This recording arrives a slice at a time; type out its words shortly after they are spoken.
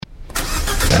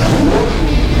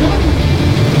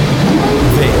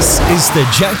is the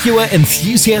Jaguar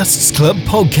Enthusiasts Club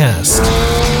podcast.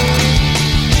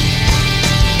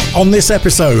 On this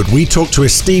episode, we talk to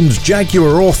esteemed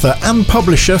Jaguar author and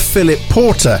publisher Phillip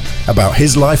Porter about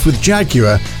his life with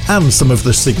Jaguar and some of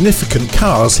the significant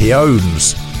cars he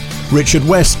owns. Richard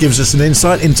West gives us an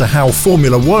insight into how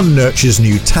Formula One nurtures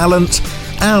new talent,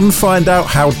 and find out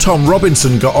how Tom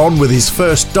Robinson got on with his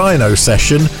first dyno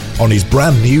session on his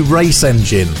brand new race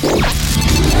engine.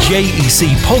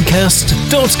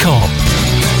 JECpodcast.com.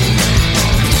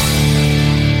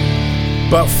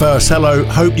 But first, hello,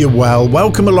 hope you're well.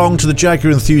 Welcome along to the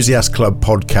Jaguar Enthusiast Club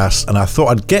podcast, and I thought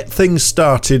I'd get things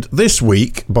started this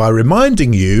week by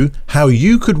reminding you how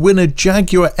you could win a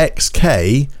Jaguar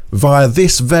XK via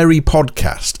this very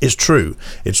podcast. It's true.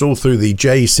 It's all through the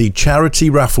JEC charity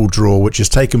raffle draw, which has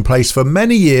taken place for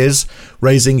many years,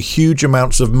 raising huge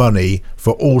amounts of money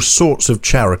for all sorts of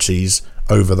charities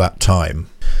over that time.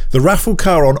 The raffle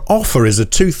car on offer is a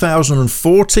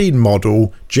 2014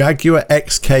 model Jaguar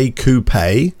XK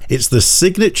Coupe. It's the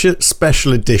signature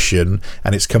special edition,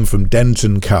 and it's come from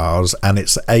Denton Cars, and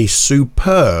it's a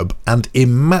superb and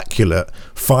immaculate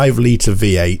 5-litre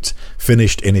V8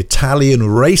 finished in Italian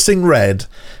racing red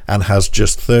and has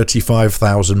just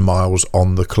 35,000 miles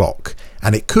on the clock.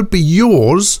 And it could be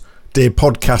yours, dear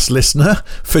podcast listener,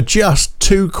 for just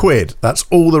 £2. That's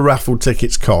all the raffle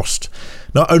tickets cost.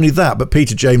 Not only that, but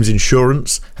Peter James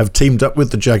Insurance have teamed up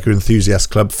with the Jaguar Enthusiast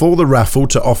Club for the raffle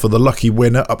to offer the lucky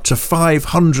winner up to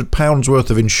 £500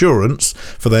 worth of insurance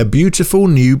for their beautiful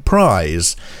new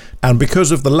prize. And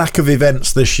because of the lack of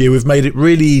events this year, we've made it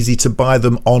really easy to buy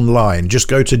them online. Just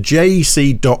go to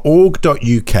jec.org.uk,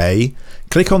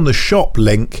 click on the shop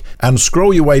link and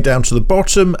scroll your way down to the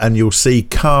bottom and you'll see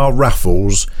car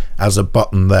raffles as a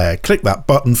button there. Click that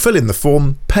button, fill in the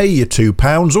form, pay your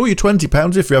 £2 or your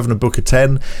 £20 if you're having a book of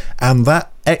 10, and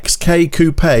that XK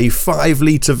Coupe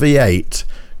 5-litre V8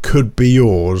 could be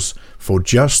yours for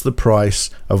just the price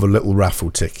of a little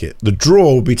raffle ticket. The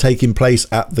draw will be taking place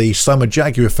at the Summer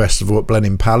Jaguar Festival at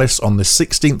Blenheim Palace on the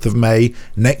 16th of May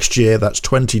next year, that's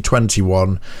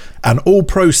 2021, and all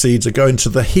proceeds are going to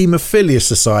the Haemophilia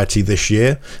Society this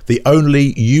year, the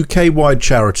only UK-wide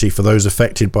charity for those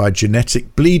affected by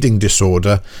genetic bleeding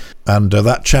disorder, and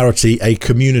that charity, a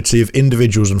community of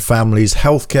individuals and families,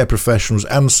 healthcare professionals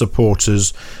and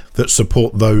supporters that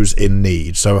support those in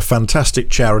need. So a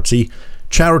fantastic charity.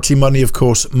 Charity money, of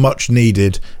course, much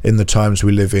needed in the times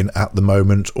we live in at the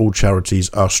moment. All charities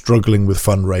are struggling with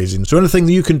fundraising, so anything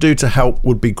that you can do to help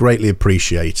would be greatly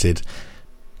appreciated.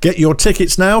 Get your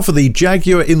tickets now for the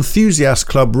Jaguar Enthusiast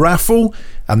Club raffle,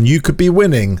 and you could be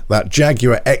winning that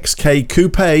Jaguar XK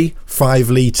Coupe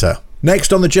 5-litre.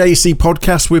 Next on the JEC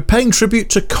podcast, we're paying tribute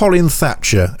to Colin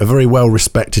Thatcher, a very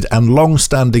well-respected and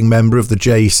long-standing member of the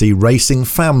JEC Racing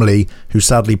family who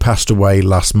sadly passed away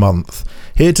last month.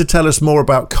 Here to tell us more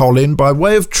about Colin, by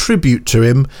way of tribute to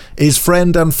him, is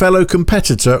friend and fellow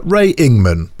competitor Ray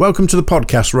Ingman. Welcome to the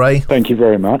podcast, Ray. Thank you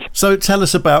very much. So tell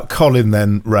us about Colin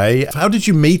then, Ray. How did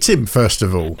you meet him, first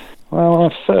of all? Well, I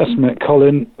first met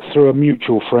Colin through a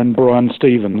mutual friend, Brian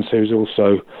Stevens, who's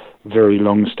also very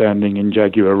long-standing in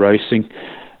Jaguar racing,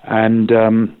 and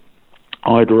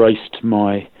I'd raced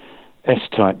my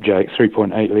S-Type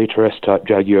 3.8-litre S-Type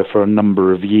Jaguar for a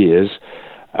number of years,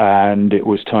 and it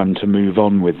was time to move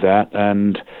on with that,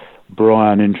 and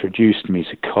Brian introduced me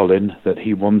to Colin that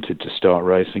he wanted to start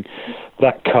racing.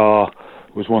 That car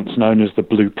was once known as the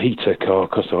Blue Peter car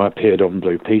because I appeared on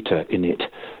Blue Peter in it,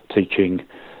 teaching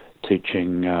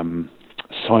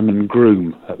Simon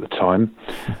Groom at the time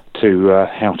to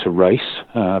how to race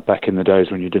back in the days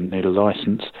when you didn't need a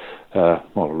licence, a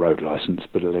road licence,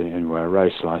 but anyway, a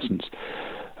race licence.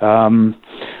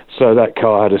 So that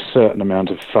car had a certain amount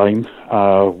of fame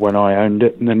when I owned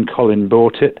it, and then Colin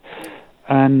bought it,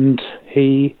 and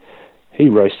he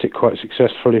raced it quite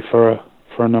successfully for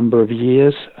a number of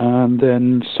years, and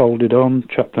then sold it on.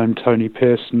 A chap named Tony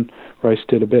Pearson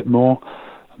raced it a bit more,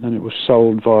 and then it was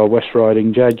sold via West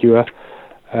Riding Jaguar,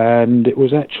 and it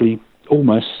was actually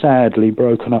almost sadly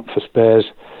broken up for spares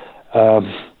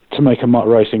to make a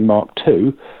Racing Mark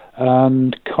II.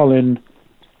 And Colin,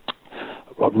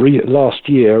 last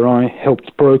year I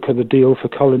helped broker the deal for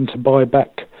Colin to buy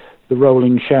back the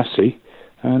rolling chassis,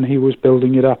 and he was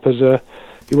building it up he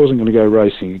wasn't going to go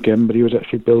racing again, but he was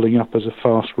actually building up as a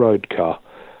fast road car,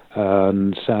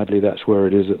 and sadly that's where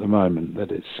it is at the moment,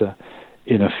 that it's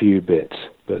in a few bits,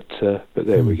 but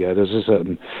there we go. There's a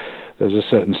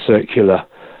certain circular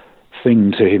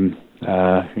thing to him,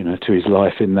 to his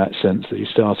life in that sense, that he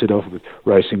started off with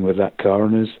racing with that car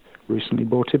and has recently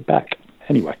bought it back.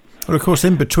 Anyway. Well, of course,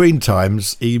 in between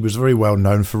times, he was very well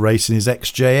known for racing his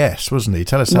XJS, wasn't he?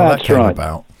 Tell us how that came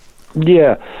about.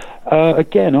 Yeah.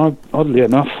 Again, oddly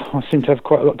enough, I seem to have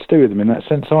quite a lot to do with him in that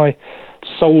sense. I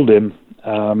sold him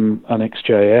an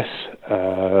XJS,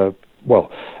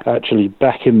 actually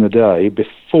back in the day,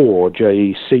 before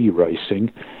JEC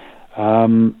Racing,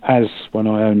 as when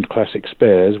I owned Classic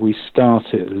Spares, we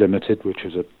started Limited, which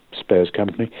was a spares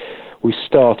company. We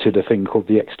started a thing called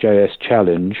the XJS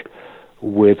Challenge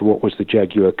with what was the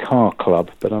Jaguar Car Club,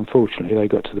 but unfortunately they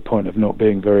got to the point of not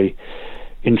being very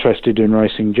interested in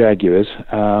racing Jaguars.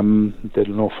 Did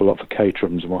an awful lot for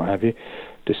Caterhams and what have you,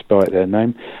 despite their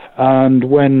name. And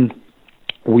when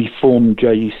we formed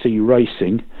JEC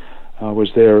Racing, I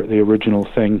was there at the original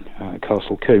thing at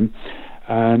Castle Combe,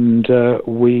 and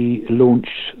we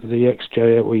relaunched the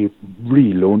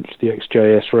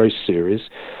XJS race series,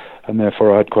 and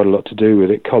therefore I had quite a lot to do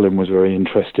with it. Colin was very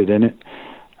interested in it.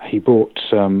 He bought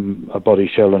a body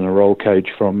shell and a roll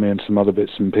cage from me and some other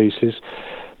bits and pieces.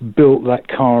 Built that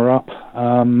car up,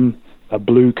 a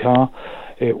blue car.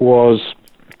 It was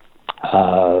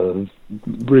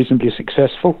reasonably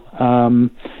successful.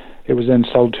 It was then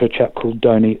sold to a chap called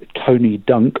Tony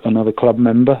Dunk, another club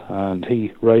member, and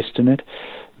he raced in it.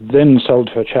 Then sold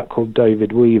to a chap called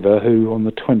David Weaver, who on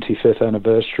the 25th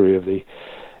anniversary of the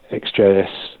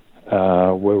XJS,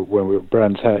 where we were at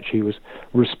Brands Hatch, he was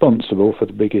responsible for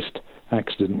the biggest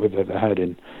accident we've ever had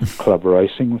in club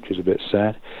racing, which is a bit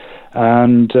sad.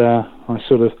 And I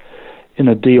sort of, in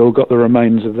a deal, got the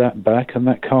remains of that back, and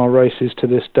that car races to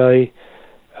this day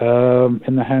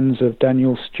in the hands of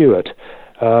Daniel Stewart.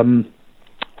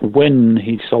 When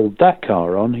he sold that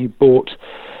car on, he bought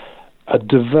a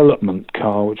development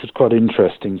car, which was quite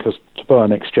interesting, because to buy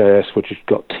an XJS which has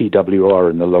got TWR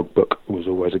in the logbook was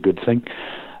always a good thing.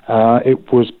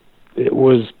 It was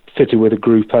fitted with a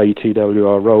Group A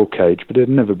TWR roll cage, but it had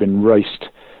never been raced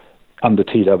under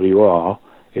TWR.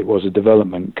 It was a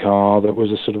development car that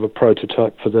was a sort of a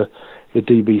prototype for the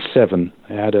DB7.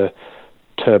 It had a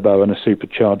turbo and a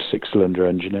supercharged six-cylinder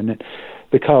engine in it.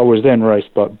 The car was then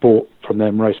bought from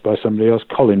them, raced by somebody else.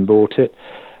 Colin bought it,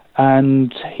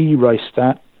 and he raced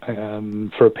that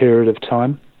for a period of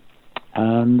time,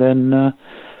 and then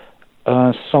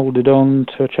sold it on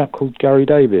to a chap called Gary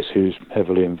Davis, who's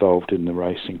heavily involved in the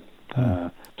racing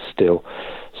still.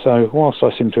 So whilst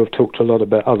I seem to have talked a lot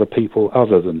about other people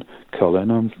other than Colin,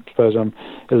 I suppose I'm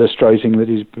illustrating that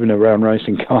he's been around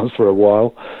racing cars for a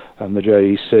while, and the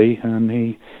JEC, and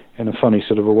he, in a funny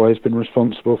sort of a way, has been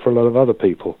responsible for a lot of other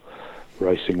people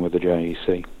racing with the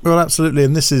JEC. Well, absolutely,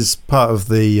 and this is part of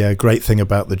the great thing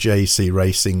about the JEC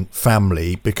Racing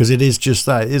family, because it is just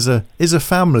that, it is a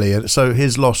family, and so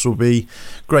his loss will be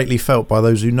greatly felt by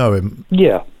those who know him.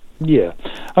 Yeah.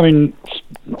 I mean,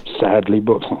 not sadly,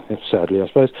 but sadly, I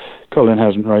suppose, Colin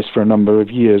hasn't raced for a number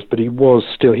of years, but he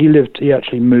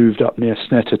actually moved up near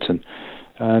Snetterton,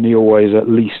 and he always at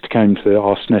least came to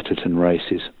our Snetterton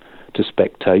races to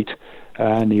spectate,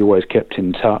 and he always kept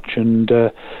in touch, and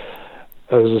as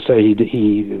I say,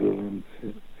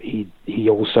 he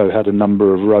also had a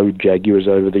number of road Jaguars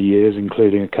over the years,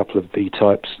 including a couple of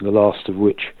V-types, the last of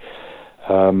which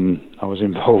I was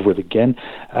involved with again,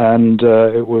 and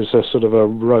it was a sort of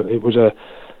it was a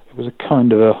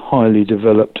kind of a highly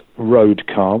developed road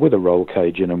car with a roll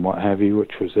cage in and what have you,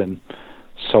 which was then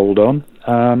sold on.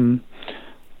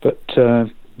 But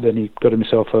then he got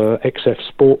himself a XF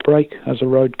Sport Brake as a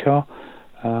road car.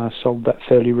 Sold that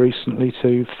fairly recently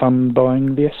to fund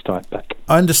buying the S-Type back.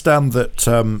 I understand that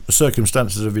the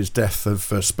circumstances of his death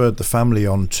have spurred the family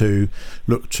on to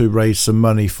look to raise some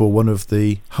money for one of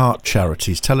the heart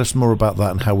charities. Tell us more about that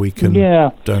and how we can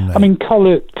donate. I mean,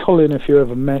 Colin, if you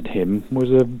ever met him,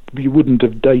 you wouldn't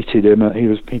have dated him.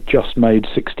 He just made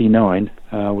 69,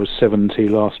 was 70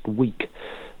 last week,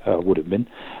 would have been.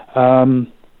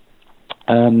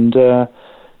 And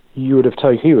you would have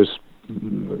taken, he was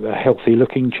a healthy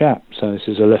looking chap, so this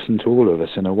is a lesson to all of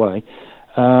us in a way.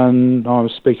 And I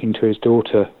was speaking to his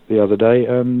daughter the other day,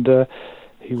 and after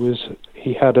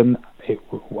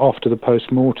the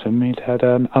post-mortem, he'd had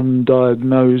an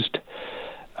undiagnosed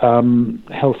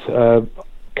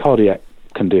cardiac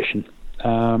condition,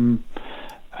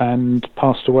 and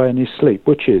passed away in his sleep,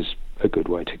 which is a good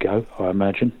way to go, I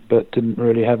imagine, but didn't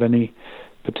really have any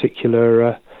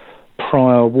particular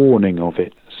prior warning of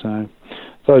it. So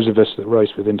those of us that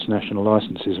race with international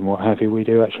licenses and what have you, we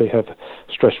do actually have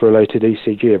stress-related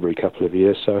ECG every couple of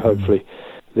years, so hopefully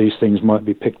these things might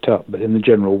be picked up. But in the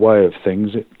general way of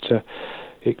things,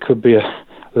 it could be a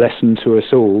lesson to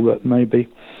us all that maybe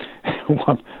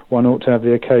one ought to have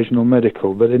the occasional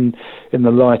medical. But in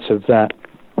the light of that,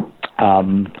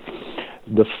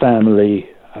 the family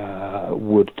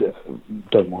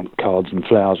don't want cards and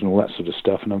flowers and all that sort of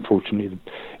stuff. And unfortunately,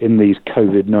 in these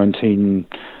COVID-19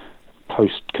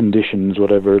 post conditions,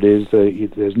 whatever it is,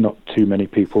 there's not too many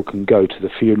people can go to the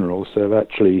funeral. So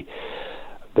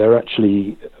they're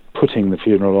actually putting the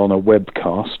funeral on a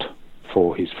webcast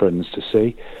for his friends to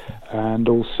see, and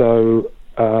also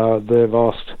they've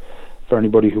asked for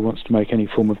anybody who wants to make any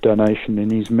form of donation in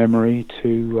his memory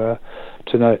to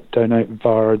donate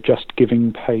via a Just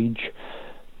Giving page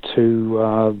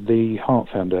to the Heart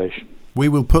Foundation. We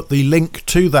will put the link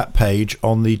to that page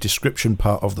on the description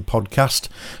part of the podcast,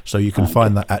 so you can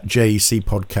find that at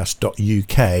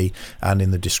jecpodcast.uk and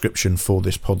in the description for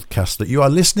this podcast that you are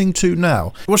listening to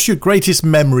now. What's your greatest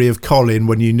memory of Colin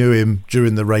when you knew him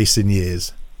during the racing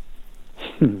years?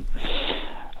 In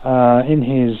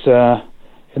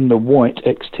the white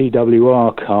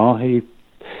XTWR car, he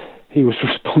was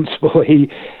responsible.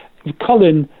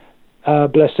 Colin,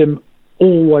 bless him,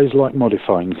 always liked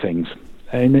modifying things.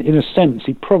 In a sense,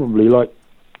 he probably liked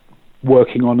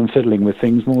working on and fiddling with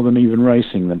things more than even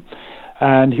racing them.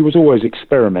 And he was always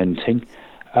experimenting.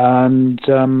 And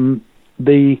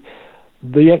the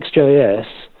XJS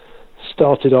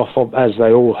started off, as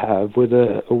they all have, with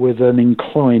an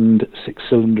inclined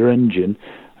six-cylinder engine.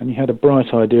 And he had a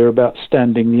bright idea about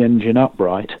standing the engine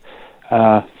upright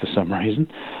for some reason.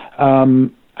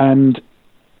 And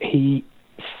he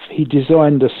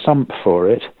designed a sump for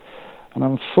it. And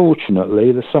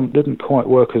unfortunately, the sump didn't quite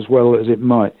work as well as it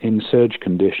might in surge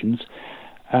conditions.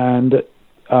 And at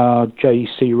our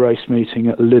JEC race meeting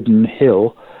at Lyddon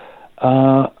Hill,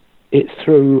 it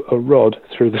threw a rod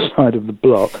through the side of the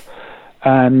block,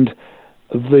 and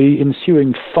the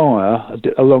ensuing fire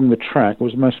along the track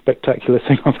was the most spectacular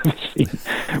thing I've ever seen.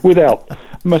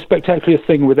 Most spectacular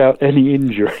thing without any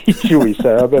injury, shall we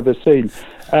say, I've ever seen.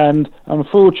 And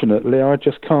unfortunately, I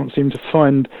just can't seem to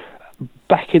find.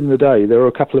 Back in the day, there were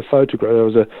a couple of photographs. There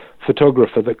was a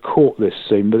photographer that caught this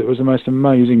scene, but it was the most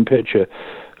amazing picture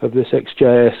of this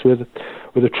XJS with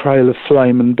a trail of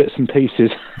flame and bits and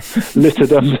pieces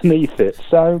littered underneath it.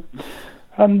 So,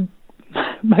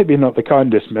 maybe not the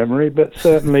kindest memory, but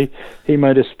certainly he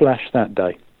made a splash that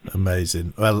day.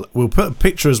 Amazing. Well, we'll put a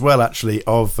picture as well, actually,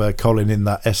 of Colin in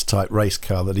that S-Type race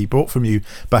car that he bought from you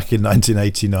back in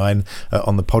 1989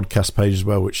 on the podcast page as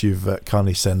well, which you've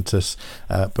kindly sent us.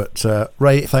 But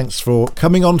Ray, thanks for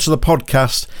coming on to the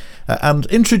podcast and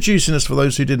introducing us, for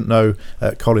those who didn't know,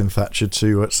 Colin Thatcher,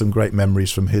 to some great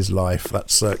memories from his life.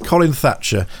 That's Colin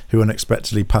Thatcher, who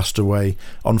unexpectedly passed away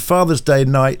on Father's Day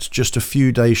night, just a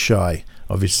few days shy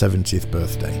of his 70th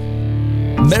birthday.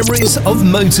 Memories of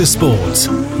Motorsport.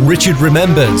 Richard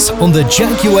Remembers on the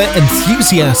Jaguar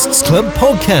Enthusiasts Club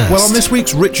podcast. Well, on this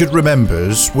week's Richard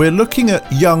Remembers, we're looking at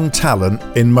young talent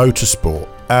in motorsport.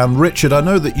 And Richard, I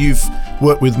know that you've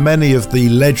worked with many of the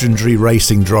legendary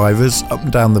racing drivers up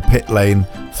and down the pit lane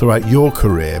throughout your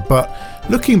career, but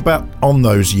looking back on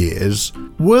those years,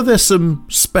 were there some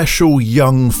special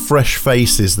young, fresh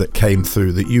faces that came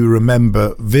through that you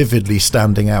remember vividly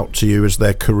standing out to you as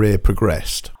their career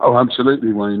progressed? Oh,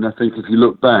 absolutely, Wayne. I think if you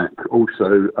look back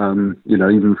also,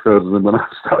 even further than when I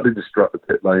started to strut the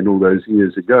pit lane all those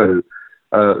years ago,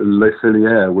 Les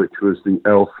Filières, which was the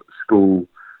ELF school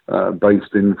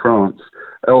based in France.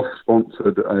 ELF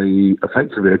sponsored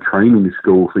effectively a training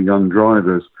school for young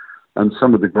drivers, and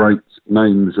some of the great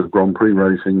names of Grand Prix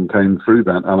racing came through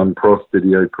that. Alain Prost,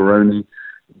 Didier Pironi,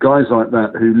 guys like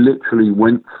that who literally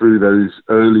went through those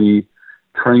early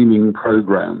training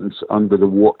programs under the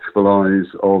watchful eyes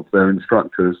of their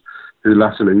instructors, who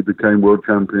latterly became world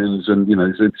champions and,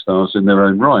 superstars in their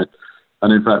own right.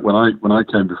 And in fact, when I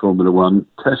came to Formula One,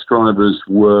 test drivers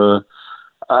were,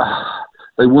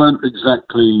 they weren't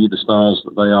exactly the stars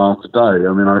that they are today.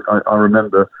 I mean, I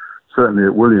remember certainly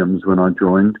at Williams when I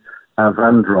joined, our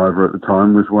van driver at the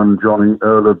time was one Johnny,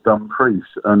 Earl of Dumfries,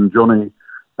 and Johnny,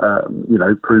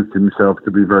 proved himself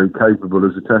to be very capable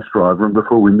as a test driver, and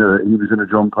before we knew it, he was in a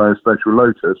John Player Special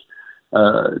Lotus,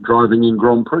 driving in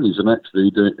Grand Prix and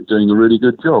actually doing a really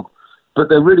good job. But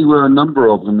there really were a number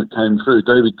of them that came through.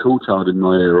 David Coulthard in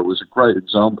my era was a great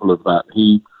example of that.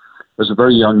 He was a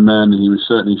very young man, and he was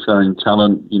certainly showing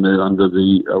talent, under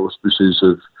the auspices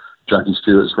of Jackie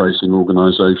Stewart's racing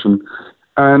organisation.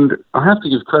 And I have to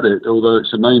give credit, although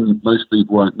it's a name most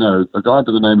people won't know, a guy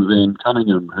by the name of Ian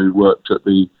Cunningham, who worked at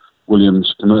the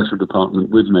Williams commercial department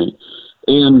with me.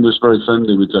 Ian was very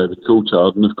friendly with David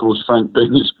Coulthard, and of course Frank,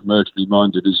 being as commercially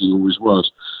minded as he always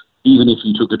was, even if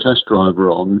you took a test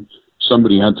driver on,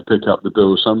 somebody had to pick up the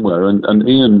bill somewhere. And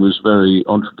Ian was very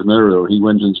entrepreneurial. He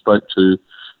went and spoke to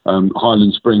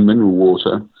Highland Spring Mineral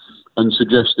Water and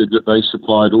suggested that they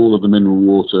supplied all of the mineral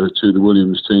water to the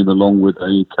Williams team along with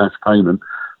a cash payment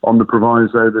on the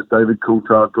proviso that David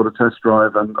Coulthard got a test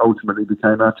drive and ultimately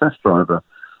became our test driver.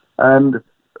 And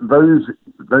those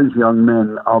young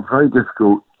men are very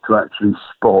difficult to actually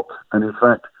spot. And in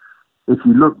fact, if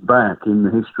you look back in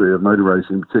the history of motor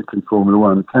racing, particularly Formula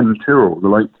One, Ken Tyrrell, the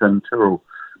late Ken Tyrrell,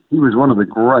 he was one of the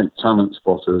great talent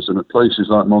spotters. And at places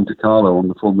like Monte Carlo on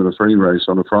the Formula 3 race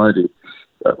on a Friday,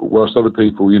 whilst other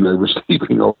people, were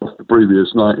sleeping off the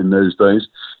previous night in those days,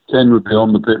 Ken would be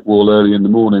on the pit wall early in the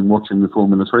morning watching the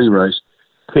Formula 3 race,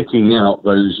 picking out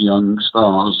those young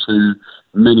stars who,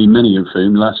 many of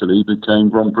whom latterly became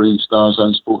Grand Prix stars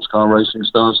and sports car racing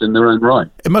stars in their own right.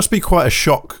 It must be quite a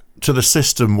shock to the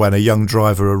system when a young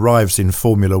driver arrives in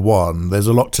Formula One. There's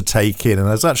a lot to take in, and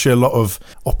there's actually a lot of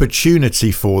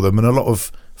opportunity for them and a lot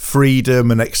of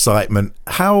freedom and excitement.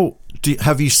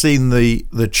 Have you seen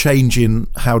the change in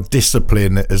how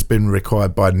discipline has been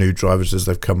required by new drivers as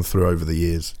they've come through over the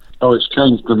years? Oh, it's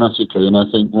changed dramatically, and I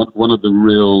think one of the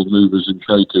real movers and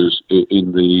shakers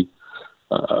in that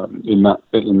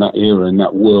era, in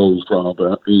that world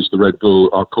rather, is the Red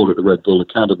Bull. I'll call it the Red Bull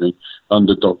Academy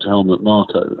under Dr. Helmut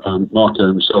Marko. Marko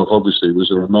himself obviously was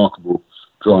a remarkable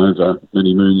driver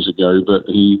many moons ago, but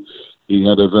he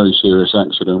had a very serious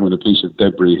accident when a piece of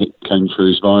debris came through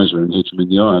his visor and hit him in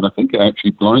the eye, and I think it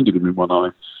actually blinded him in one eye.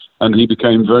 And he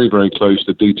became very, very close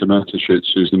to Dieter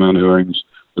Mateschitz, who's the man who owns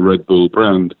the Red Bull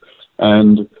brand.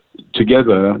 And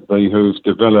together they have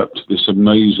developed this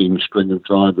amazing string of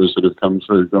drivers that have come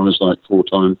through, guys like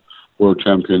four-time world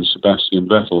champion Sebastian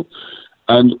Vettel.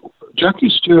 And Jackie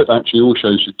Stewart actually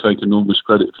also should take enormous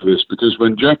credit for this, because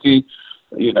when Jackie,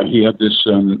 he had this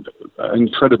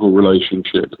incredible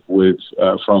relationship with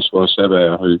Francois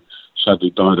Sever, who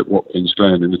sadly died at Watkins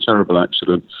Glen in a terrible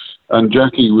accident. And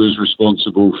Jackie was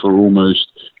responsible for almost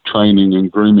training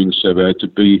and grooming Sever to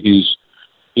be his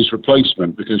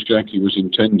replacement, because Jackie was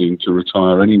intending to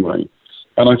retire anyway.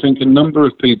 And I think a number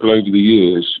of people over the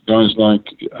years, guys like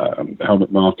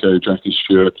Helmut Marko, Jackie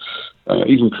Stewart,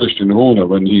 even Christian Horner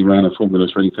when he ran a Formula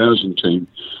 3000 team,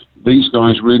 these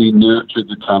guys really nurtured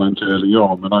the talent early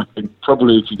on. And I think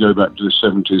probably if you go back to the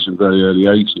 70s and very early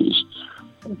 80s,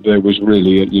 there was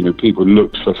really, people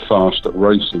looked for fast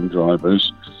racing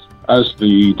drivers. As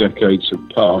the decades have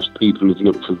passed, people have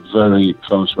looked for very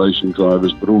fast racing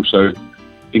drivers, but also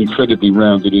incredibly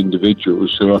rounded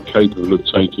individuals who are capable of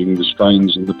taking the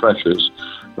strains and the pressures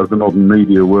of the modern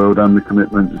media world and the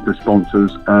commitment to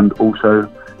sponsors, and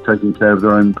also taking care of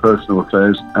their own personal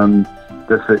affairs and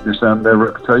their fitness and their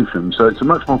reputation. So it's a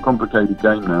much more complicated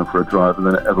game now for a driver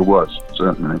than it ever was,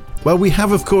 certainly. Well, we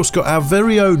have, of course, got our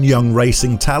very own young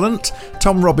racing talent.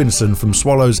 Tom Robinson from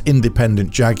Swallows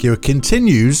Independent Jaguar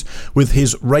continues with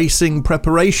his racing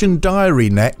preparation diary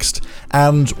next.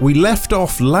 And we left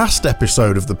off last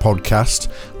episode of the podcast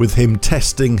with him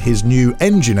testing his new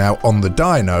engine out on the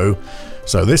dyno.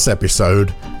 So this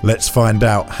episode, let's find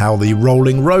out how the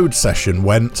rolling road session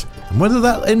went and whether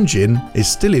that engine is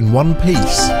still in one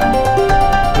piece.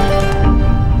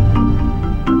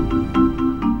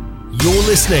 You're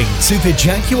listening to the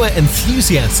Jaguar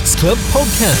Enthusiasts Club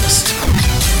podcast.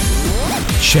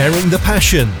 Sharing the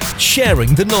passion,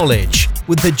 sharing the knowledge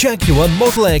with the Jaguar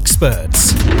model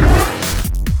experts.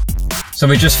 So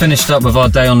we just finished up with our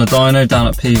day on the dyno down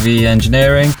at PV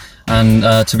Engineering. And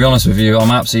to be honest with you,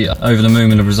 I'm absolutely over the moon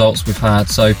with the results we've had.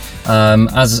 So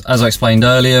as I explained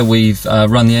earlier, we've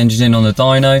run the engine in on the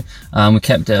dyno. We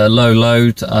kept it at a low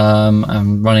load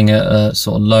and running at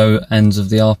sort of low ends of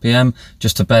the RPM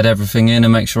just to bed everything in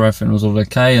and make sure everything was all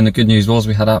okay. And the good news was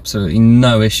we had absolutely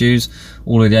no issues.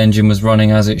 All of the engine was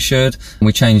running as it should.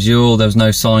 We changed the oil. There was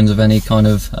no signs of any kind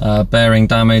of bearing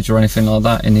damage or anything like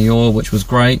that in the oil, which was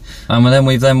great. And then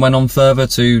we went on further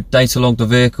to data log the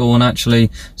vehicle and actually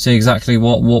see exactly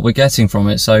what we're getting from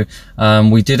it. So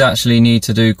we did actually need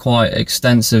to do quite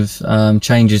extensive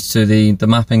changes to the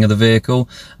mapping of the vehicle.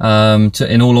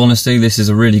 In all honesty, this is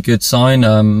a really good sign.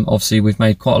 Obviously we've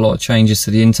made quite a lot of changes to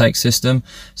the intake system,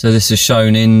 so this is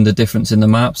shown in the difference in the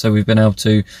map. So we've been able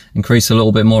to increase a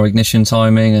little bit more ignition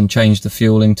timing and change the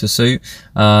fueling to suit.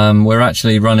 We're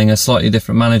actually running a slightly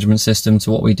different management system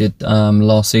to what we did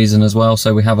last season as well,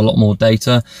 so we have a lot more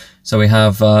data. So we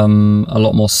have a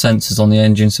lot more sensors on the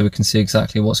engine, so we can see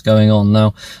exactly what's going on.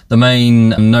 Now, the main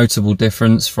notable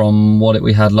difference from what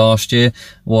we had last year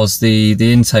was the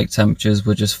intake temperatures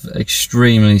were just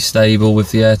extremely stable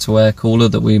with the air-to-air cooler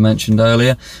that we mentioned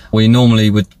earlier. We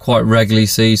normally would quite regularly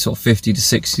see sort of 50 to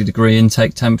 60 degree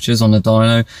intake temperatures on the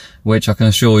dyno, which I can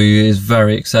assure you is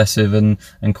very excessive and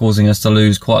causing us to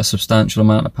lose quite a substantial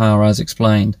amount of power, as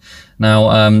explained.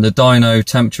 Now, the dyno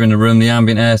temperature in the room, the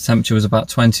ambient air temperature was about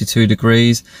 22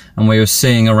 degrees, and we were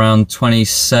seeing around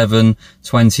 27,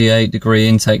 28 degree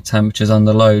intake temperatures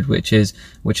under load, which is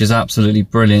absolutely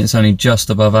brilliant. It's only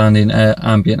just above ambient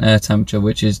air temperature,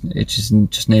 which is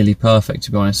just nearly perfect,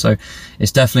 to be honest. So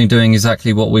it's definitely doing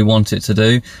exactly what we want it to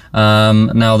do.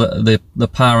 Now the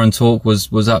power and torque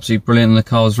was absolutely brilliant, and the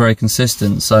car was very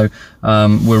consistent. So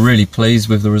we're really pleased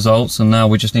with the results, and now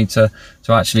we just need to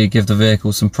actually give the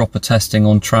vehicle some proper testing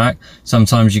on track.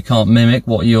 Sometimes you can't mimic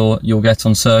what you'll get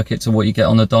on circuit to what you get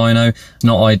on the dyno.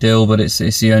 Not ideal, but it's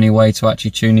the only way to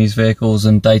actually tune these vehicles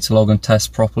and data log and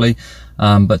test properly.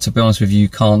 But to be honest with you, you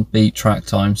can't beat track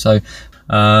time. So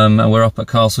and we're up at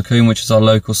Castle Combe, which is our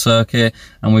local circuit,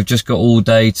 and we've just got all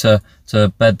day to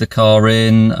bed the car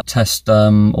in, test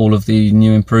all of the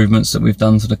new improvements that we've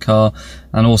done to the car,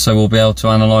 and also we'll be able to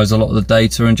analyse a lot of the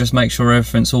data and just make sure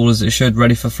everything's all as it should,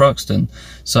 ready for Thruxton.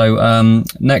 So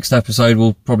next episode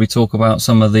we'll probably talk about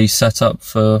some of the setup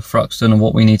for Thruxton and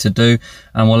what we need to do,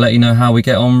 and we'll let you know how we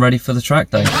get on ready for the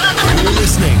track day. You're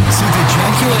listening to the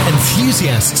Jaguar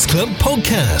Enthusiasts Club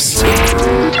podcast.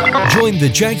 Join the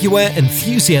Jaguar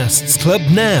Enthusiasts Club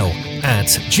now at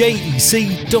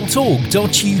jec.org.uk.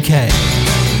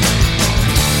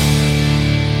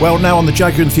 Well, now on the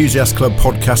Jaguar Enthusiast Club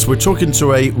podcast, we're talking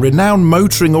to a renowned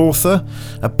motoring author,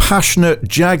 a passionate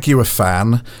Jaguar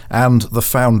fan, and the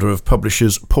founder of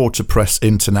publishers Porter Press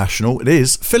International. It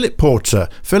is Phillip Porter.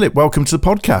 Phillip, welcome to the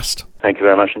podcast. Thank you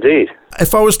very much indeed.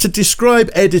 If I was to describe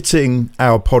editing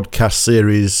our podcast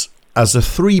series as a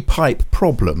three-pipe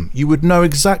problem, you would know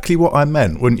exactly what I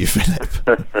meant, wouldn't you, Phillip?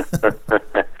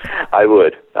 I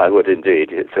would indeed.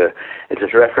 It's a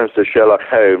reference to Sherlock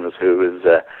Holmes, who was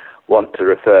wont to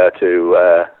refer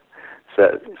to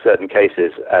certain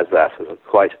cases as that, as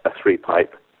quite a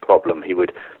three-pipe problem. He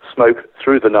would smoke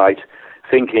through the night,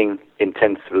 thinking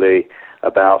intensively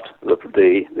about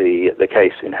the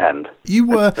case in hand. You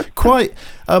were quite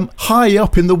high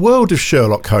up in the world of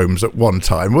Sherlock Holmes at one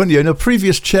time, weren't you? And a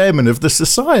previous chairman of the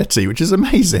Society, which is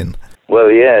amazing.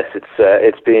 Well, yes,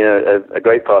 it's been a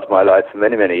great part of my life for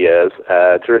many, many years.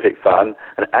 Terrific fun,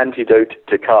 an antidote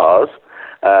to cars,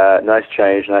 nice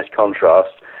change, nice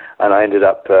contrast, and I ended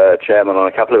up chairman on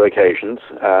a couple of occasions,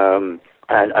 and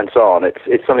so on.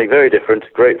 It's something very different,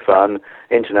 great fun,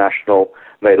 international.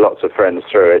 Made lots of friends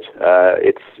through it.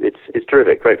 It's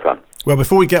terrific, great fun. Well,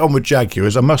 before we get on with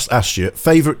Jaguars, I must ask you,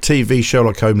 favourite TV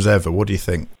Sherlock Holmes ever? What do you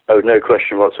think? Oh, no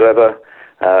question whatsoever.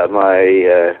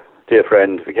 My dear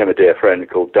friend became a dear friend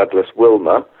called Douglas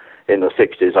Wilmer in the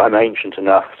 60s. I'm ancient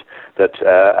enough that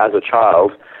as a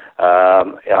child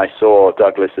I saw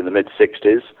Douglas in the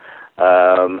mid-60s,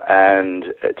 and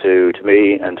to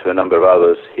me and to a number of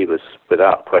others, he was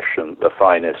without question the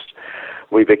finest.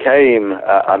 We became,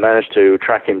 I managed to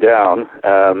track him down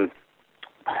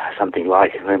something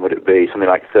like, when would it be, something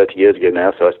like 30 years ago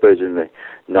now, so I suppose in the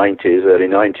 90s, early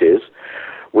 90s.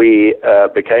 We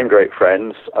became great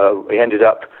friends. We ended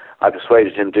up, I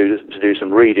persuaded him to do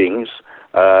some readings,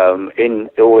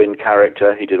 all in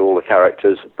character. He did all the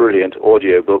characters, brilliant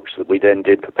audio books that we then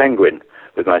did for Penguin,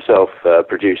 with myself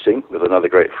producing, with another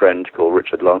great friend called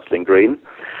Richard Lansling Green.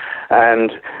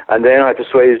 And then I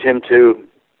persuaded him to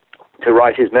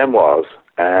write his memoirs,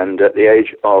 and at the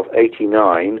age of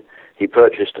 89 he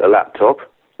purchased a laptop,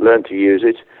 learned to use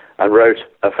it, and wrote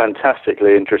a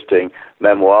fantastically interesting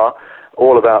memoir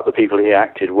all about the people he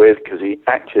acted with, because he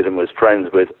acted and was friends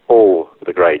with all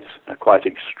the greats. A quite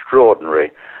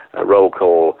extraordinary roll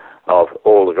call of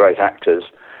all the great actors,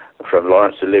 from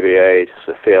Laurence Olivier to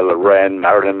Sophia Loren,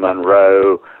 Marilyn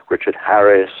Monroe, Richard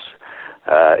Harris.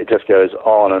 It just goes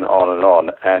on and on and on,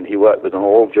 and he worked with them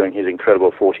all during his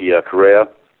incredible 40-year career.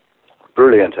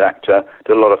 Brilliant actor,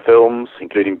 did a lot of films,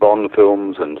 including Bond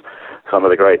films and some of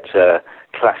the great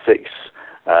classics,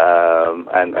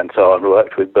 and so on.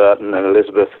 Worked with Burton and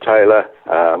Elizabeth Taylor,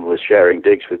 was sharing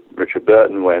digs with Richard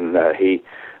Burton when he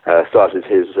started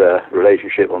his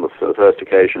relationship on the first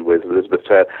occasion with Elizabeth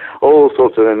Taylor. All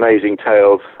sorts of amazing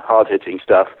tales, hard-hitting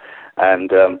stuff.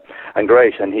 And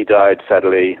great, and he died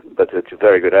sadly, but at a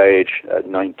very good age, at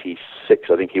 96,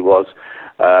 I think he was,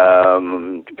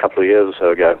 a couple of years or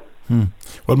so ago.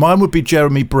 Well, mine would be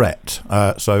Jeremy Brett.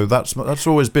 So that's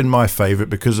always been my favourite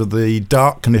because of the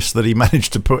darkness that he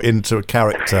managed to put into a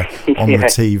character on the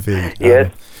TV.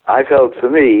 Yes, I felt, for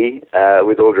me,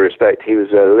 with all due respect, he was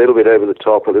a little bit over the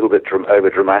top, a little bit over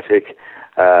dramatic.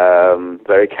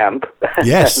 Very camp.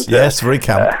 Yes, yes, very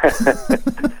camp.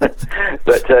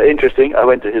 But interesting, I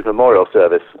went to his memorial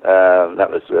service. That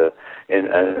was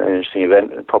an interesting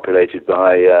event populated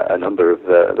by a number of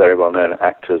very well-known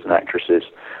actors and actresses.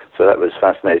 So that was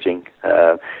fascinating.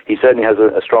 He certainly has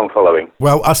a strong following.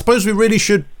 Well, I suppose we really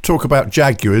should talk about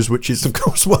Jaguars, which is, of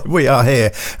course, why we are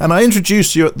here. And I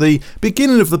introduced you at the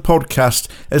beginning of the podcast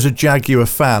as a Jaguar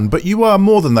fan, but you are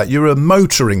more than that. You're a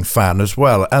motoring fan as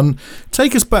well. And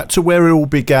take us back to where it all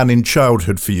began in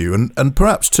childhood for you, and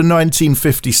perhaps to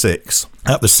 1956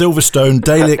 at the Silverstone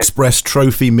Daily Express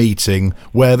Trophy meeting,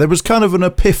 where there was kind of an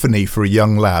epiphany for a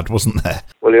young lad, wasn't there?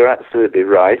 Well, you're absolutely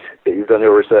right. You've done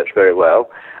your research very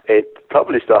well. It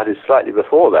probably started slightly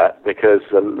before that, because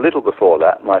a little before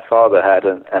that, my father had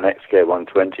an XK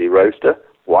 120 Roadster,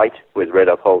 white with red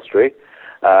upholstery,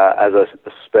 as a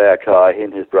spare car. He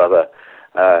and his brother,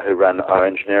 who ran our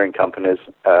engineering companies,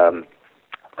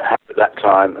 had at that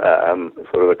time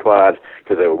sort of acquired,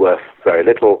 because they were worth very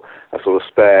little, a sort of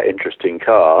spare, interesting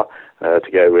car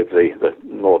to go with the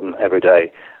modern,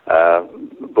 everyday,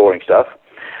 boring stuff.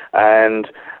 And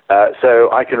so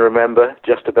I can remember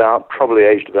probably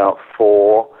aged about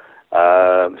 4,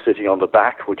 sitting on the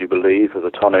back, would you believe, of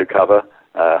the tonneau cover,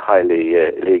 highly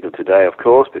illegal today, of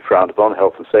course, be frowned upon,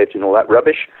 health and safety and all that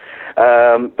rubbish.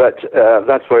 But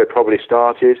that's where it probably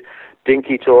started.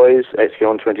 Dinky toys, XK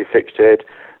 120 fixed head,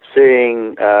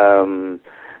 seeing them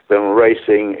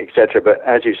racing, etc. But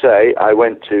as you say, I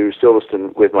went to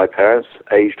Silverstone with my parents,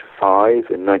 aged 5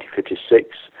 in 1956.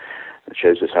 It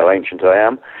shows us how ancient I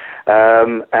am.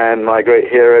 And my great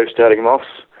hero, Sterling Moss,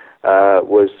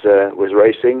 was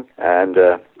racing, and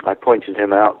I pointed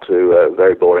him out to,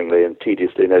 very boringly and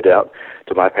tediously, no doubt,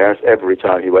 to my parents every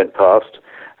time he went past.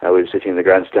 We were sitting in the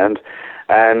grandstand,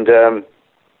 and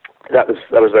that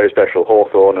was very special.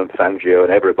 Hawthorne and Fangio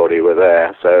and everybody were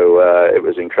there, so it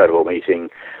was incredible meeting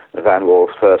Van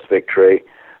Wall's first victory.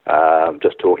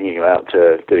 Just talking about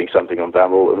doing something on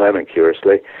Van Wall at the moment,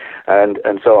 curiously, and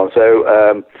so on.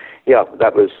 So yeah,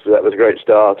 that was a great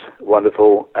start,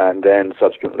 wonderful. And then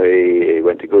subsequently he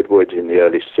went to Goodwood in the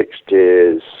early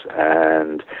 60s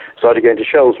and started going to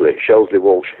Shelsley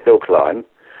Walsh Hill Climb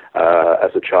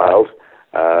as a child.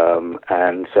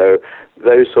 And so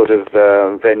those sort of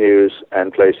venues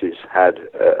and places had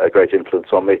a great influence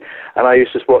on me. And I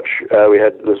used to watch, we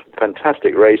had this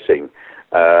fantastic racing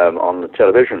on the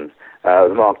television,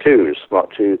 the Mark IIs,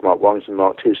 Mark 1s and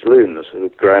Mark II saloons,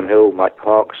 with Graham Hill, Mike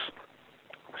Parks,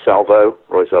 Salvo,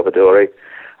 Roy Salvadori,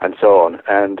 and so on.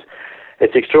 And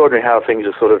it's extraordinary how things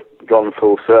have sort of gone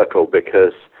full circle,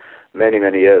 because many,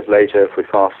 many years later, if we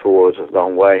fast forward a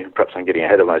long way, perhaps I'm getting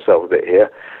ahead of myself a bit here,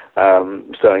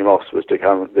 Sterling Moss was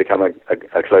become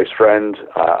a close friend.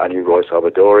 I knew Roy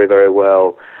Salvadori very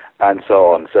well, and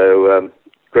so on. So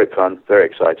great fun, very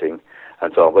exciting,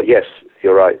 and so on. But yes,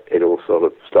 you're right, it all sort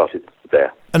of started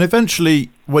there. And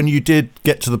eventually, when you did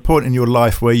get to the point in your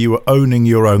life where you were owning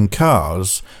your own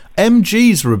cars,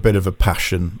 MGs were a bit of a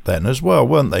passion then as well,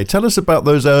 weren't they? Tell us about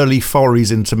those early forays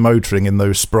into motoring in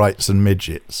those Sprites and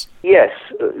Midgets. Yes,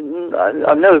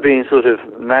 I've never been sort of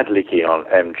madly keen on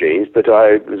MGs, but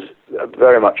I was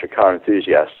very much a car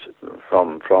enthusiast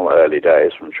from early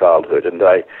days, from childhood. And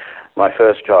my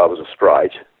first car was a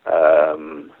Sprite,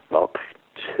 Mark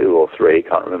 2 or 3,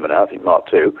 can't remember now, I think Mark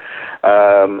 2.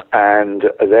 And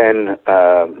then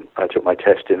I took my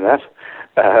test in that,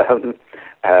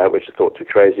 which I thought too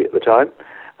crazy at the time.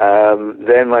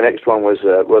 Then my next one was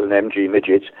an MG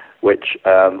Midget, which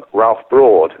Ralph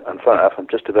Broad, and fun enough, I'm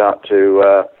just about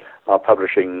to, our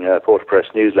publishing Porter Press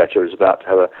newsletter is about to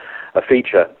have a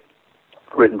feature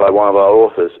written by one of our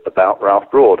authors about Ralph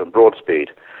Broad and Broadspeed.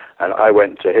 And I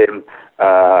went to him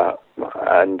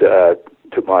and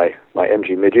took my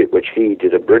MG Midget, which he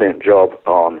did a brilliant job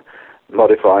on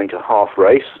modifying to half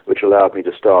race, which allowed me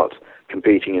to start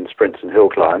competing in sprints and hill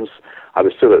climbs. I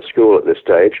was still at school at this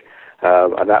stage,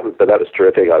 but that was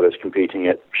terrific. I was competing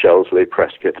at Shelsley,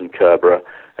 Prescott and Kerborough,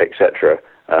 etc.,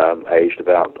 aged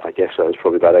about, I guess I was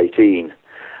probably about 18.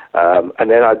 And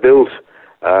then I built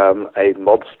a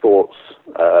Mod Sports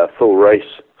full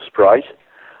race Sprite,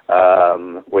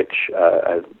 which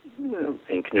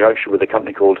in conjunction with a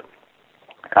company called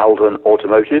Alden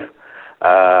Automotive,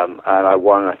 and I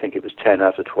won, I think it was 10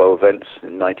 out of 12 events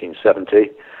in 1970.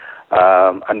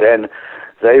 And then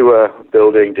they were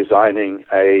designing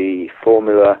a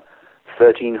Formula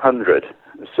 1300,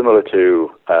 similar to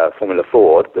Formula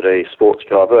Ford, but a sports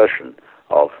car version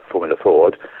of Formula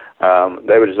Ford.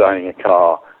 They were designing a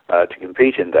car to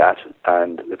compete in that,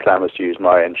 and the plan was to use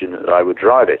my engine and I would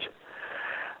drive it.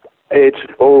 It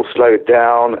all slowed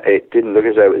down. It didn't look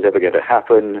as though it was ever going to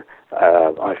happen.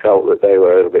 I felt that they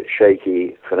were a little bit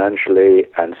shaky financially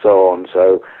and so on.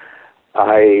 So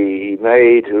I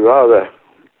made a rather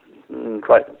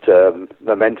quite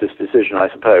momentous decision, I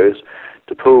suppose,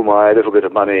 to pull my little bit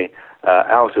of money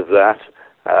out of that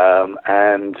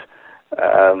and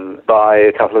buy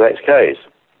a couple of XKs.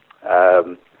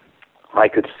 I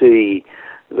could see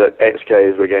that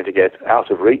XKs were going to get out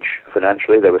of reach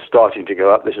financially. They were starting to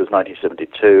go up. This was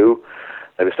 1972.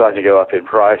 They were starting to go up in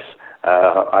price.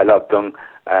 I loved them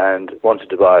and wanted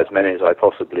to buy as many as I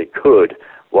possibly could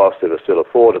whilst they were still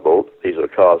affordable. These were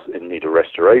cars in need of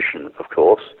restoration, of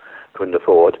course. Couldn't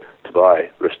afford to buy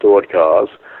restored cars.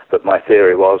 But my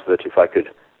theory was that if I could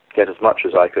get as much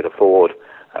as I could afford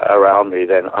around me,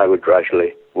 then I would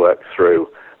gradually work through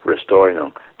restoring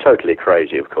them. Totally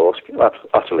crazy, of course,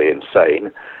 utterly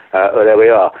insane. But there we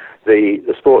are.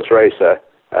 The sports racer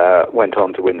went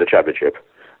on to win the championship.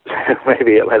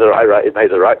 Maybe whether I made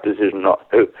the right decision or not,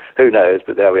 who knows,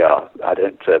 but there we are. I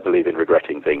don't believe in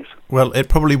regretting things. Well, it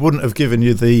probably wouldn't have given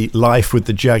you the life with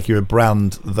the Jaguar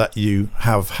brand that you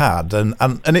have had.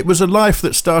 And it was a life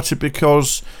that started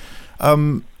because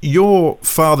your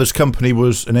father's company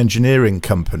was an engineering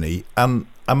company. And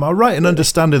am I right in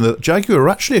understanding that Jaguar were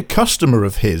actually a customer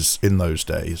of his in those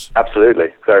days? Absolutely,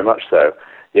 very much so.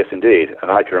 Yes, indeed. And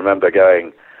I can remember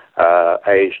going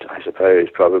aged, I suppose,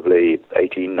 probably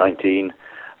 18, 19,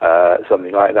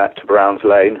 something like that, to Browns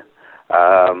Lane.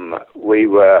 We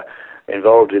were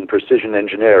involved in precision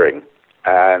engineering,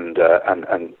 and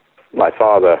my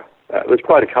father was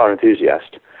quite a car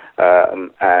enthusiast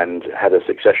and had a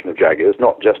succession of Jaguars,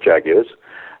 not just Jaguars.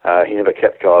 He never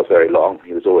kept cars very long.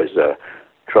 He was always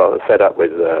fed up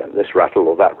with this rattle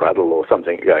or that rattle or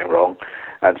something going wrong,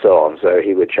 and so on. So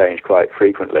he would change quite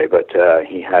frequently, but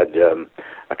he had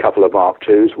a couple of Mark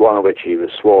IIs, one of which he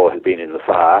swore had been in the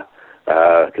fire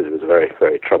because it was a very,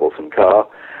 very troublesome car.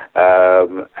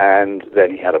 And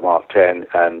then he had a Mark X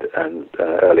and an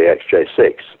early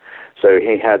XJ6. So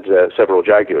he had several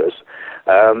Jaguars.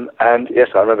 And yes,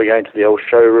 I remember going to the old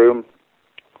showroom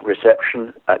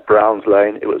reception at Browns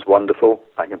Lane. It was wonderful.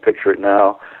 I can picture it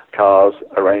now. Cars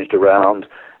arranged around,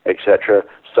 etc.,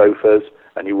 sofas,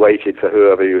 and you waited for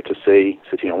whoever you were to see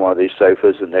sitting on one of these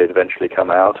sofas, and they'd eventually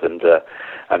come out and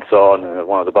so on, and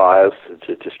one of the buyers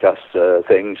to discuss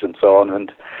things and so on.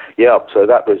 And yeah, so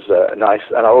that was nice.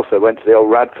 And I also went to the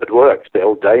old Radford Works, the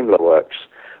old Daimler Works,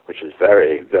 which is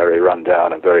very, very run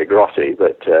down and very grotty,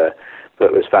 but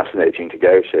it was fascinating to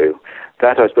go to.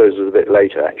 That, I suppose, was a bit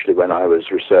later, actually, when I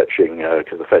was researching,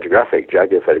 because the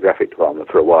Jaguar Photographic Department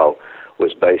for a while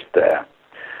was based there.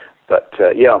 But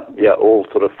yeah, all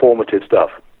sort of formative stuff.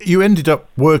 You ended up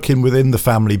working within the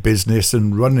family business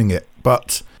and running it,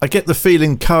 but I get the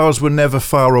feeling cars were never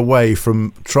far away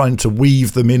from trying to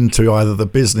weave them into either the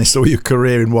business or your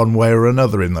career in one way or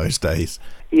another in those days.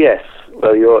 Yes,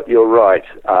 well, you're right.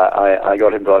 I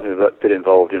got a bit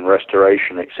involved in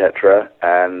restoration, etc.,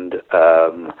 and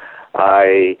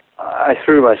I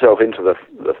threw myself into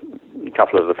the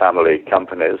couple of the family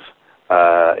companies.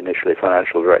 Initially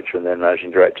financial director and then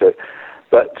managing director,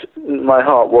 but my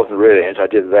heart wasn't really in it. I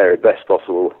did the very best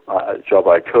possible job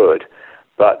I could,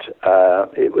 but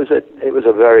it was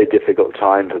a very difficult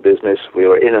time for business. We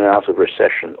were in and out of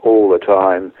recession all the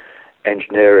time.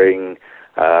 Engineering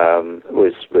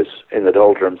was in the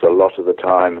doldrums a lot of the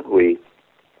time.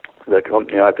 The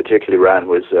company I particularly ran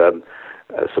was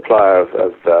a supplier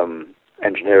of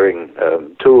engineering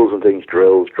tools and things,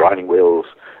 drills, grinding wheels,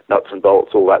 nuts and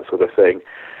bolts, all that sort of thing.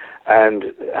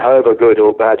 And however good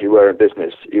or bad you were in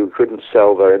business, you couldn't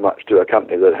sell very much to a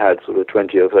company that had sort of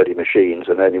 20 or 30 machines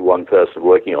and only one person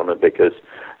working on them because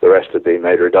the rest had been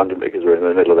made redundant because we're in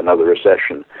the middle of another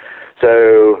recession.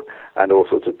 So, and all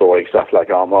sorts of boring stuff like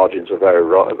our margins were very,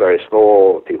 very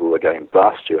small. People were going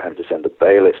bust. You had to send the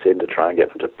bailiffs in to try and get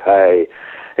them to pay.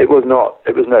 It was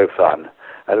no fun,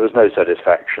 and there was no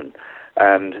satisfaction.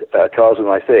 And cars were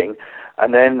my thing.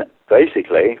 And then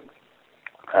basically,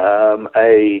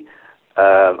 a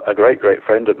great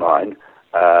friend of mine,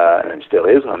 and still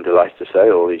is, I'm delighted to say,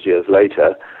 all these years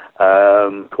later,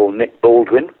 called Nick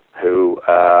Baldwin, who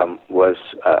was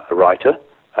a writer.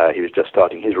 He was just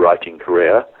starting his writing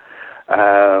career,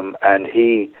 and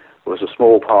he was a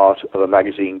small part of a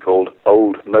magazine called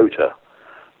Old Motor,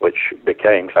 which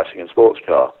became Classic and Sports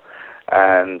Car.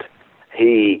 And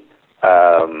he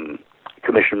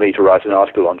commissioned me to write an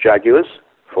article on Jaguars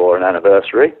for an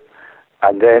anniversary,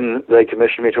 and then they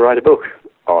commissioned me to write a book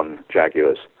on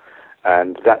Jaguars.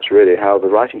 And that's really how the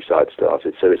writing side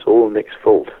started, so it's all Nick's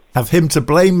fault. Have him to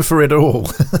blame for it all.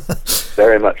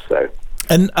 Very much so.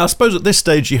 And I suppose at this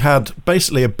stage you had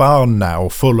basically a barn now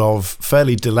full of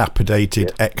fairly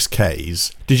dilapidated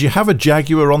XKs. Did you have a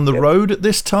Jaguar on the road at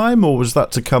this time, or was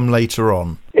that to come later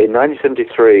on? In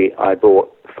 1973, I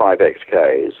bought 5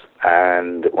 XKs,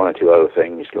 and one or two other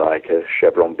things like a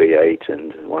Chevron B8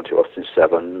 and one or two Austin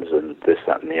 7s and this,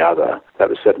 that, and the other. That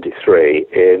was 73.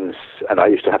 And I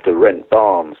used to have to rent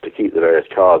barns to keep the various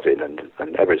cars in,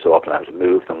 and every so often I had to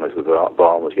move them as the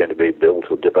barn was going to be built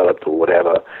or developed or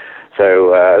whatever. So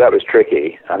that was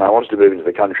tricky, and I wanted to move into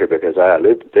the country because I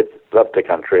loved the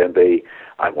country, and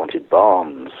I wanted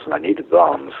barns. I needed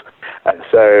barns. And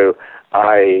so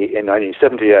in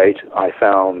 1978, I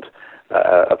found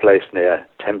a place near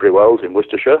Tenbury Wells in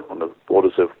Worcestershire, on the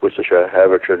borders of Worcestershire,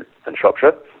 Herefordshire and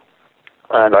Shropshire.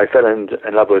 And I fell in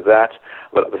love with that.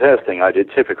 But the first thing I did,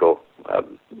 typical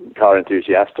car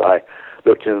enthusiast, I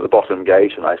looked in at the bottom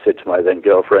gate and I said to my then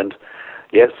girlfriend,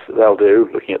 yes, they'll do,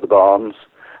 looking at the barns.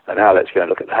 And now let's go and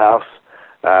look at the house.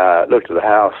 Looked at the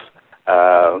house,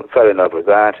 fell in love with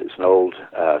that. It's an old,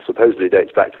 supposedly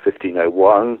dates back to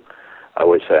 1501. I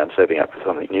always say I'm saving up for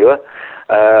something newer.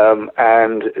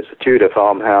 And it's a Tudor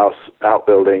farmhouse,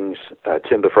 outbuildings,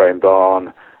 timber frame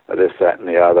barn, this, that, and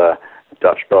the other,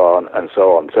 Dutch barn, and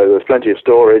so on. So there was plenty of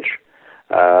storage,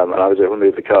 and I was able to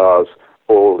move the cars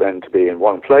all then to be in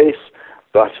one place.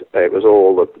 But it was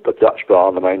all the Dutch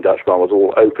barn, the main Dutch barn was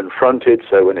all open-fronted,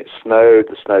 so when it snowed,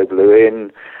 the snow blew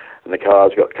in, and the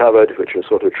cars got covered, which was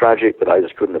sort of tragic, but I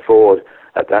just couldn't afford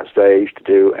at that stage to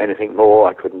do anything more.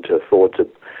 I couldn't afford to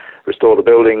restore the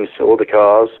buildings or the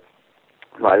cars.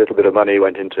 My little bit of money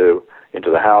went into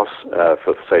the house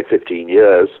for, say, 15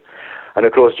 years. And,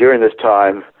 of course, during this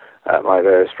time, my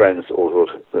various friends all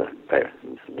thought they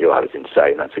knew I was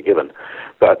insane, that's a given.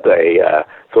 But they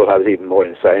thought I was even more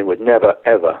insane, would never,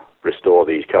 ever restore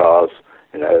these cars.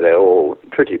 You know, they're all in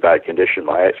pretty bad condition.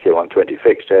 My XK 120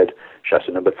 fixed head,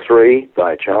 chassis number 3,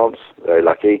 by chance, very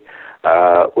lucky,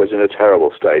 was in a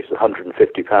terrible state. £150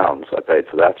 I paid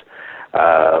for that.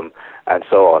 And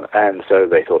so on. And so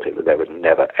they thought they would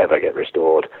never, ever get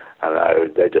restored,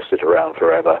 and they'd just sit around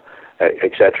forever,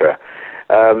 etc.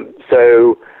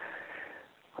 So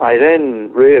I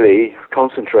then really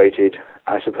concentrated,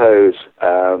 I suppose,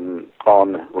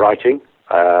 on writing.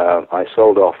 I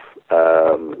sold off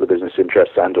the business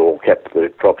interests and or kept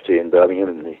the property in Birmingham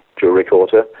in the jewellery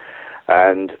quarter,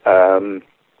 and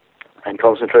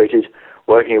concentrated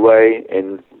working away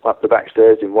up the back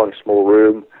stairs in one small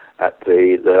room at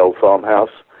the old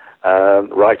farmhouse,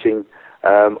 writing.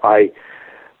 I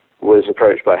was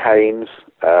approached by Haynes,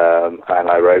 and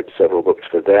I wrote several books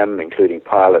for them, including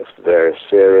pilots for various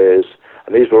series,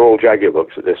 and these were all Jaguar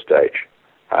books at this stage.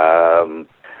 And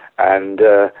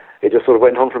it just sort of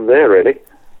went on from there, really.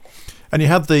 And you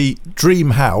had the dream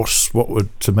house, what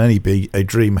would to many be a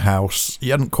dream house.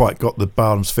 You hadn't quite got the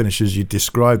barns finished as you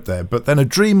described there, but then a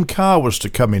dream car was to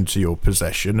come into your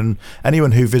possession, and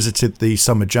anyone who visited the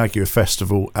Summer Jaguar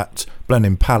Festival at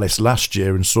Blenheim Palace last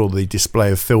year and saw the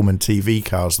display of film and TV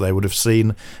cars, they would have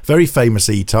seen very famous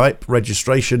E-Type,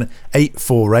 registration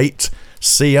 848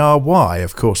 CRY,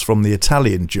 of course, from the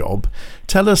Italian job.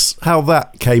 Tell us how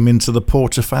that came into the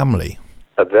Porter family.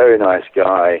 A very nice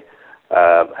guy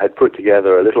had put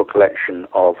together a little collection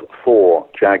of 4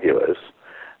 Jaguars,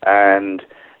 and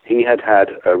he had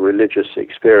a religious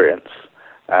experience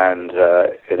and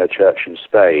in a church in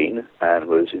Spain, and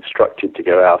was instructed to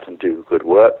go out and do good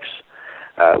works,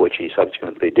 which he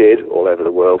subsequently did all over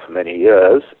the world for many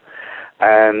years.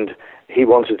 And he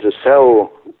wanted to sell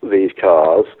these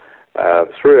cars,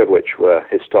 3 of which were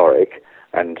historic,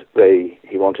 and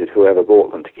he wanted whoever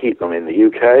bought them to keep them in the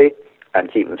UK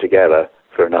and keep them together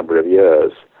for a number of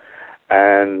years.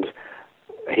 And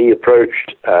he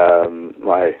approached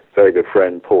my very good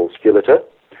friend Paul Skilleter.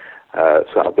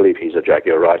 So I believe he's a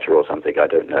Jaguar writer or something. I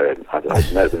don't know. I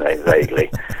know the name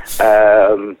vaguely.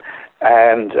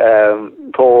 And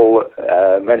Paul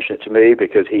mentioned it to me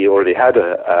because he already had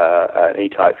an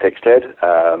E-Type fixed head,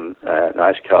 a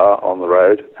nice car on the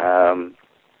road,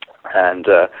 and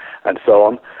so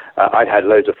on. I'd had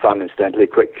loads of fun, incidentally.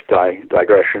 Quick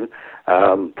digression.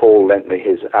 Paul lent me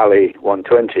his Alley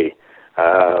 120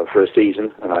 for a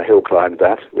season, and I hill climbed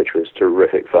that, which was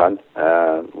terrific fun.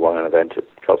 Won an event at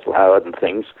Castle Howard and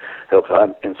things, hill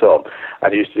climb, and so on.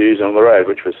 And I used to use it on the road,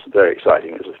 which was very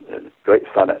exciting. It was great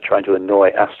fun at trying to annoy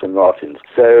Aston Martins.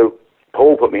 So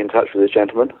Paul put me in touch with this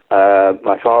gentleman.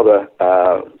 My father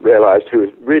realised, who was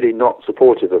really not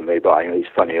supportive of me buying these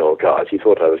funny old cars. He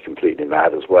thought I was completely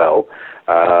mad as well,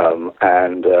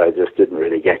 and just didn't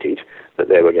really get it, that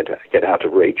they were going to get out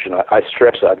of reach. And I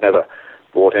stress I've never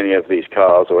bought any of these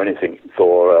cars or anything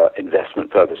for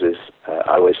investment purposes.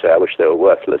 I always say I wish they were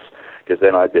worthless, because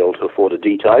then I'd be able to afford a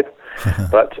D-Type.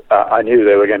 But I knew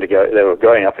they were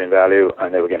going up in value,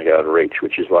 and they were going to go out of reach,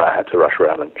 which is why I had to rush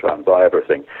around and try and buy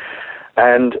everything.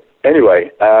 And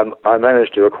anyway, I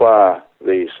managed to acquire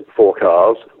these 4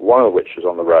 cars, one of which was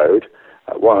on the road,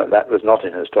 one that was not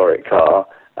an historic car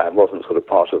and wasn't sort of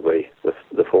part of the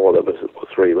 4 that was, or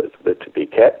 3 that to be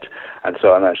kept. And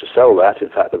so I managed to sell that, in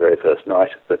fact, the very first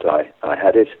night that I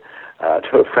had it,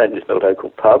 to a friend in the local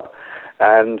pub,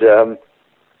 and the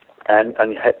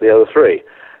other 3.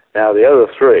 Now, the other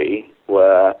 3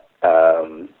 were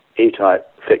E-Type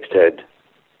fixed head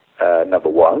number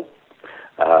 1,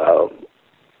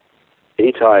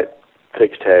 E-Type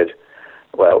fixed head,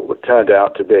 well, what turned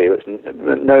out to be, it was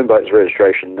known by its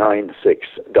registration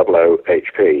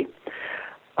 9600HP.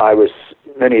 I was,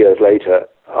 many years later,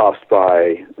 asked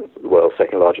by the world's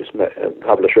second largest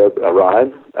publisher,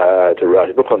 Orion, to write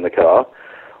a book on the car,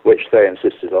 which they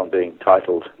insisted on being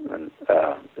titled, and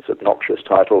it's an obnoxious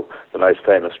title, The Most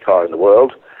Famous Car in the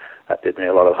World. That did me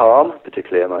a lot of harm,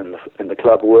 particularly in the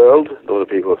club world. A lot of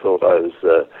people thought I was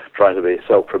trying to be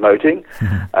self-promoting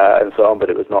and so on, but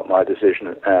it was not my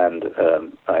decision, and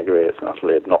I agree it's an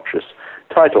utterly obnoxious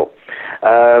title.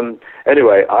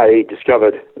 Anyway, I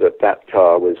discovered that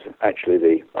car was actually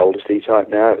the oldest E-Type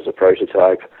now. It was a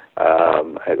prototype.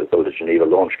 It was the Geneva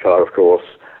launch car, of course,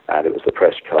 and it was the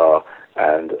press car,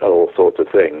 and all sorts of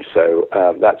things. So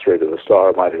that's really the star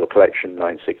of my little collection,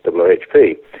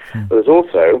 9600HP. But there's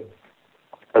also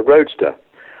a Roadster,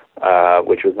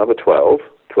 which was number 12th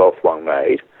one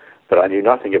made, but I knew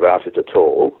nothing about it at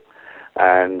all.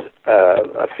 And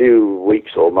a few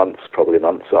weeks or months, probably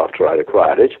months after I'd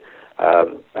acquired it,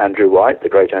 Andrew White, the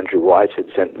great Andrew White, had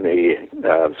sent me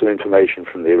some information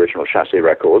from the original chassis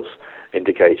records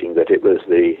indicating that it was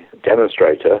the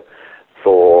demonstrator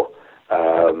for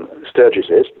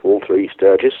Sturgis's, all 3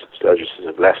 Sturgis's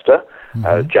of Leicester,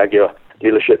 Jaguar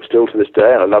dealership still to this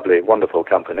day, and a lovely, wonderful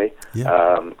company,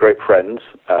 great friends,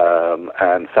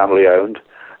 and family-owned,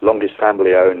 longest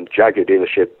family-owned Jaguar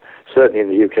dealership, certainly in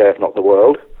the UK, if not the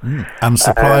world. And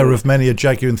supplier of many a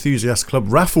Jaguar Enthusiast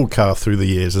Club raffle car through the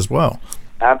years as well.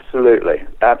 Absolutely.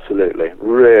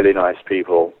 Really nice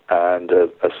people, and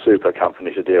a super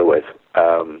company to deal with.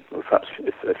 Perhaps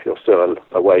if you're still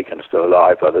awake and still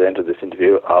alive by the end of this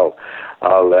interview, I'll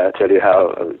tell you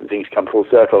how things come full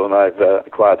circle, and I've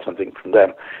acquired something from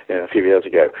them a few years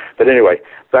ago. But anyway,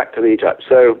 back to the E-Type.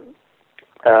 So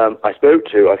I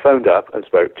phoned up and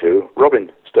spoke to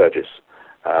Robin Sturgis,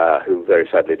 who very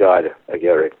sadly died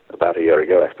about a year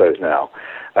ago, I suppose now.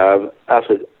 As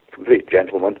a complete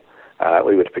gentleman,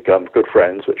 we would become good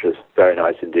friends, which was very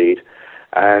nice indeed.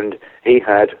 And he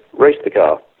had raced the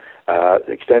car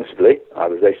extensively. I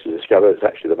was later to discover it's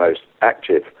actually the most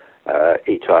active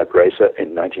E-Type racer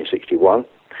in 1961,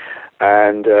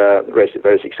 and raced it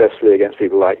very successfully against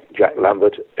people like Jack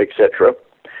Lambert, etc.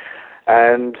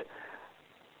 And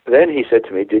then he said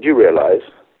to me, "Did you realize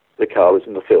the car was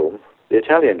in the film The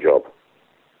Italian Job?"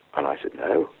 And I said,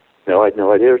 No, I had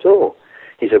no idea at all.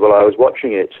 He said, "Well, I was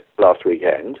watching it last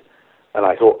weekend, and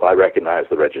I thought I recognized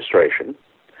the registration."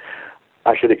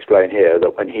 I should explain here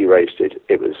that when he raced it,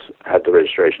 it had the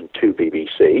registration 2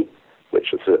 BBC,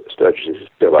 which the Sturgises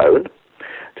still own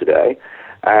today.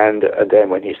 And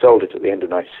then when he sold it at the end of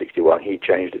 1961, he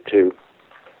changed it to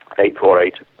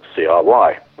 848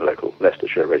 CRY, local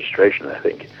Leicestershire registration, I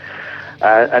think.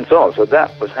 And so on. So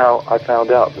that was how I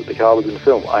found out that the car was in the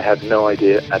film. I had no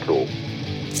idea at all.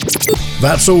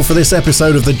 That's all for this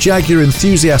episode of the Jaguar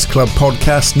Enthusiast Club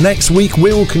podcast. Next week,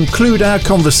 we will conclude our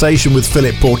conversation with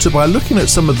Phillip Porter by looking at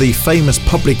some of the famous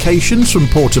publications from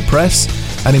Porter Press,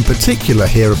 and in particular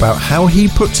hear about how he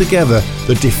put together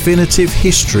the definitive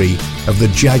history of the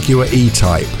Jaguar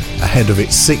E-Type ahead of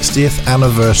its 60th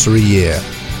anniversary year.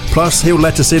 Plus, he'll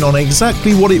let us in on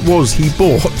exactly what it was he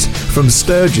bought from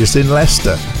Sturgis in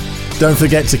Leicester. Don't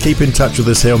forget to keep in touch with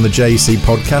us here on the JEC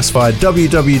Podcast via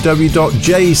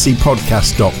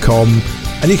www.jecpodcast.com,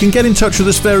 and you can get in touch with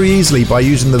us very easily by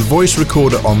using the voice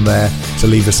recorder on there to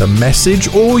leave us a message,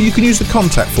 or you can use the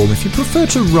contact form if you prefer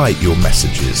to write your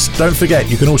messages. Don't forget,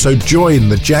 you can also join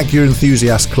the Jaguar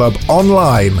Enthusiast Club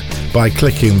online by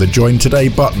clicking the Join Today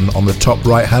button on the top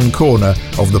right-hand corner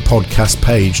of the podcast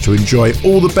page to enjoy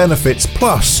all the benefits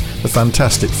plus the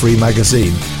fantastic free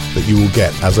magazine that you will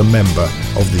get as a member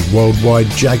of the worldwide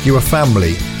Jaguar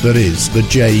family that is the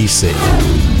JEC.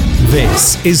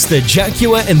 This is the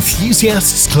Jaguar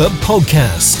Enthusiasts Club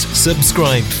podcast.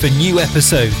 Subscribe for new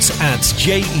episodes at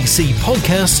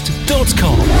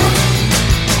jecpodcast.com.